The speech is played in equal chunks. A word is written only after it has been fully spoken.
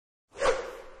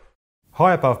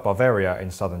High above Bavaria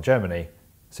in southern Germany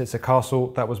sits a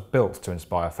castle that was built to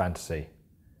inspire fantasy.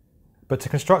 But to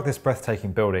construct this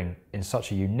breathtaking building in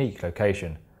such a unique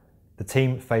location, the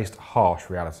team faced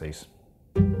harsh realities.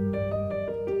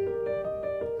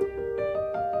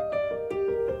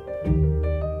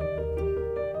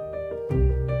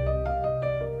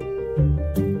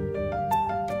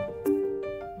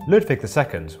 Ludwig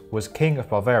II was King of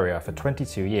Bavaria for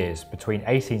 22 years between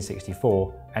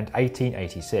 1864 and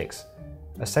 1886,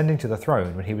 ascending to the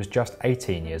throne when he was just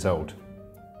 18 years old.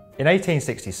 In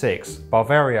 1866,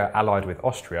 Bavaria, allied with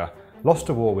Austria, lost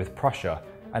a war with Prussia,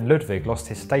 and Ludwig lost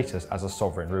his status as a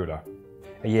sovereign ruler.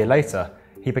 A year later,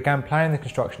 he began planning the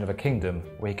construction of a kingdom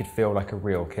where he could feel like a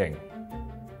real king.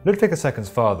 Ludwig II's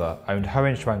father owned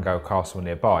Neuschwanstein Castle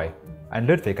nearby, and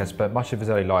Ludwig had spent much of his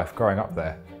early life growing up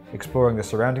there, exploring the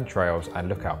surrounding trails and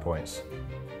lookout points.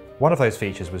 One of those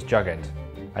features was Jugend,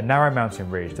 a narrow mountain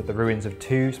ridge that the ruins of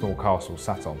two small castles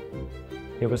sat on.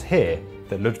 It was here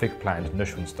that Ludwig planned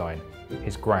Neuschwanstein,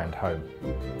 his grand home.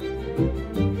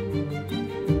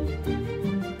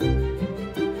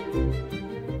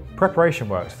 Preparation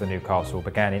works for the new castle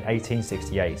began in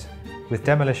 1868, with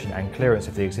demolition and clearance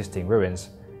of the existing ruins,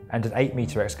 and an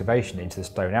 8-metre excavation into the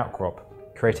stone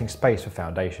outcrop, creating space for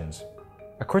foundations.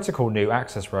 A critical new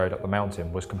access road up the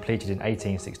mountain was completed in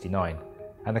 1869,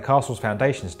 and the castle's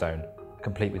foundation stone,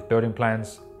 complete with building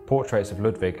plans, portraits of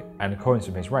Ludwig and coins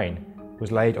from his reign,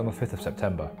 was laid on the 5th of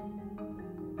September.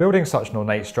 Building such an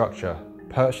ornate structure,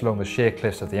 perched along the sheer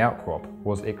cliffs of the outcrop,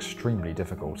 was extremely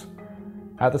difficult.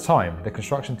 At the time, the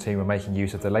construction team were making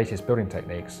use of the latest building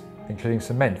techniques, including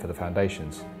cement for the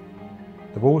foundations.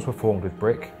 The walls were formed with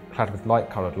brick, clad with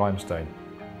light-coloured limestone.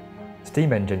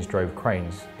 Steam engines drove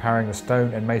cranes, powering the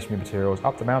stone and masonry materials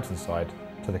up the mountainside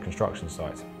to the construction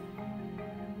site.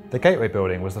 The gateway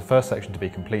building was the first section to be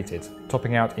completed,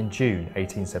 topping out in June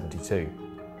 1872.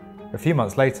 A few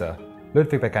months later,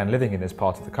 Ludwig began living in this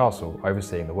part of the castle,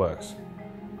 overseeing the works.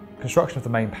 Construction of the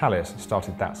main palace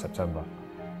started that September.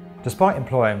 Despite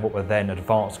employing what were then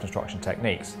advanced construction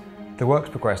techniques, the works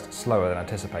progressed slower than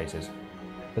anticipated.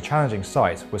 The challenging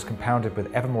site was compounded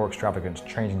with ever more extravagant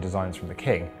changing designs from the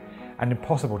king and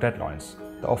impossible deadlines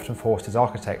that often forced his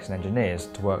architects and engineers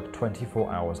to work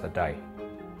 24 hours a day.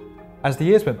 As the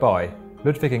years went by,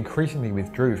 Ludwig increasingly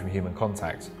withdrew from human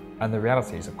contact and the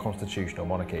realities of constitutional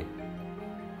monarchy.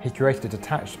 He created a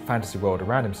detached fantasy world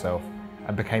around himself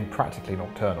and became practically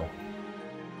nocturnal.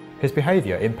 His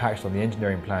behaviour impacted on the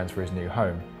engineering plans for his new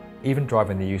home, even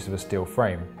driving the use of a steel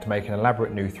frame to make an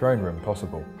elaborate new throne room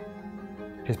possible.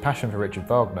 His passion for Richard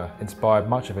Wagner inspired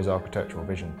much of his architectural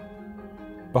vision.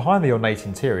 Behind the ornate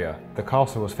interior, the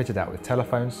castle was fitted out with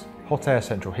telephones, hot air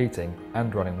central heating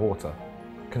and running water,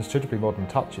 considerably modern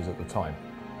touches at the time.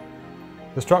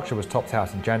 The structure was topped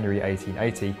out in January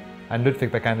 1880, and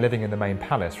Ludwig began living in the main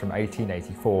palace from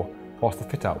 1884 whilst the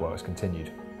fit-out works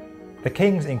continued. The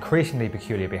king's increasingly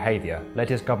peculiar behaviour led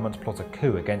his government to plot a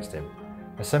coup against him,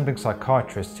 assembling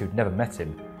psychiatrists who'd never met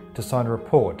him to sign a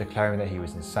report declaring that he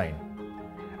was insane.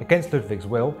 Against Ludwig's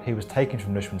will, he was taken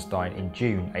from Neuschwanstein in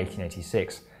June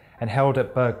 1886 and held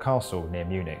at Berg Castle near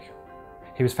Munich.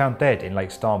 He was found dead in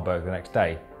Lake Starnberg the next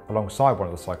day, alongside one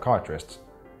of the psychiatrists,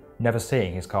 never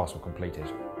seeing his castle completed.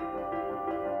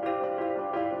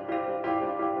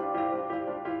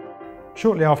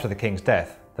 Shortly after the king's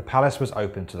death, the palace was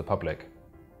opened to the public.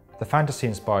 The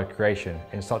fantasy-inspired creation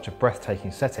in such a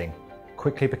breathtaking setting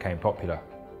quickly became popular.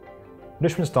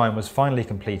 Neuschwanstein was finally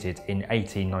completed in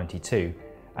 1892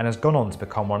 and has gone on to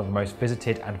become one of the most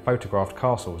visited and photographed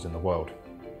castles in the world.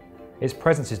 Its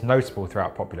presence is notable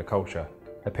throughout popular culture,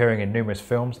 appearing in numerous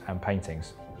films and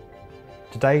paintings.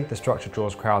 Today, the structure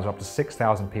draws crowds of up to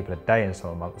 6,000 people a day in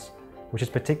summer months, which is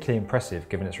particularly impressive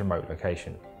given its remote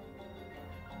location.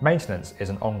 Maintenance is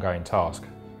an ongoing task.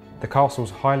 The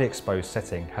castle's highly exposed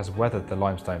setting has weathered the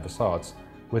limestone facades,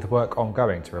 with work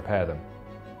ongoing to repair them.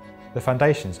 The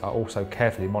foundations are also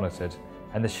carefully monitored,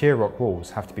 and the sheer rock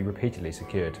walls have to be repeatedly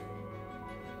secured.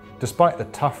 Despite the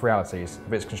tough realities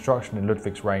of its construction in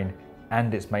Ludwig's reign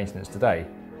and its maintenance today,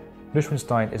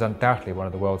 Neuschwanstein is undoubtedly one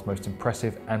of the world's most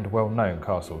impressive and well-known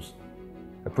castles,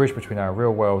 a bridge between our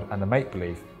real world and the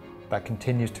make-believe that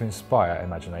continues to inspire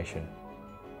imagination.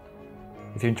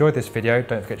 If you enjoyed this video,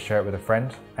 don't forget to share it with a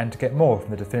friend, and to get more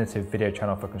from the definitive video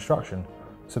channel for construction,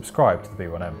 subscribe to the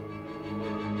B1M.